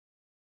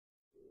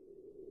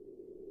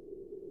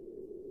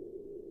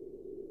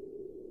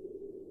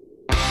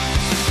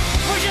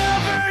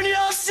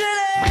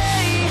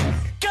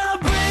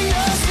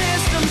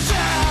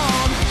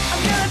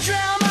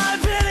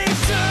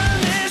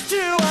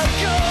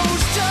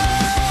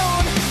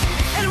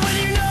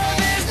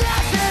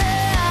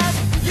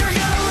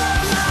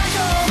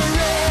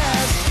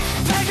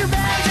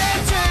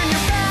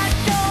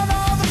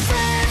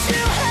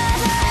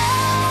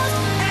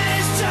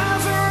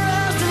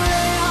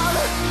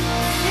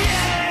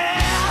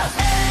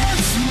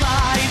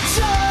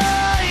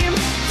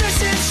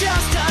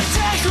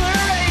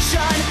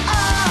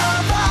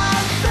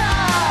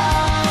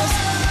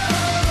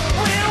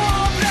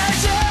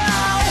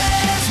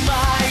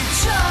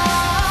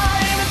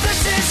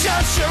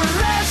such a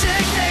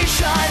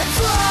resignation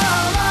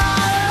from our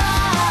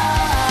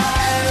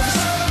lives.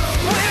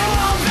 We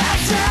won't back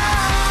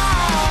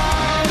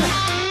down.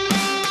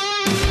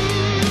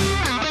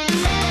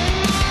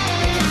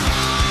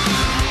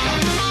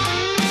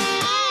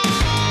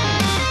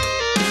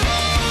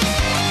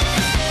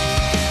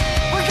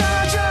 We're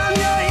gonna drown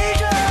your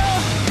ego.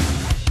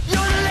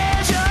 You're the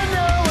legend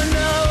no one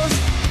knows.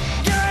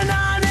 You're an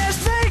honest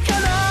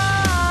faker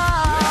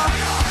now.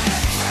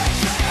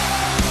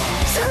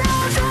 So now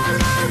I'm trying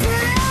to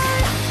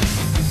pretend.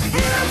 In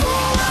a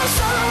pool of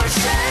sorrow and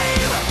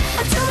shame,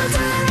 until the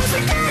day is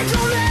begin to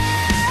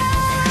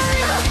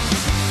rain.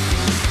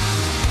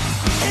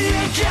 And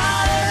you got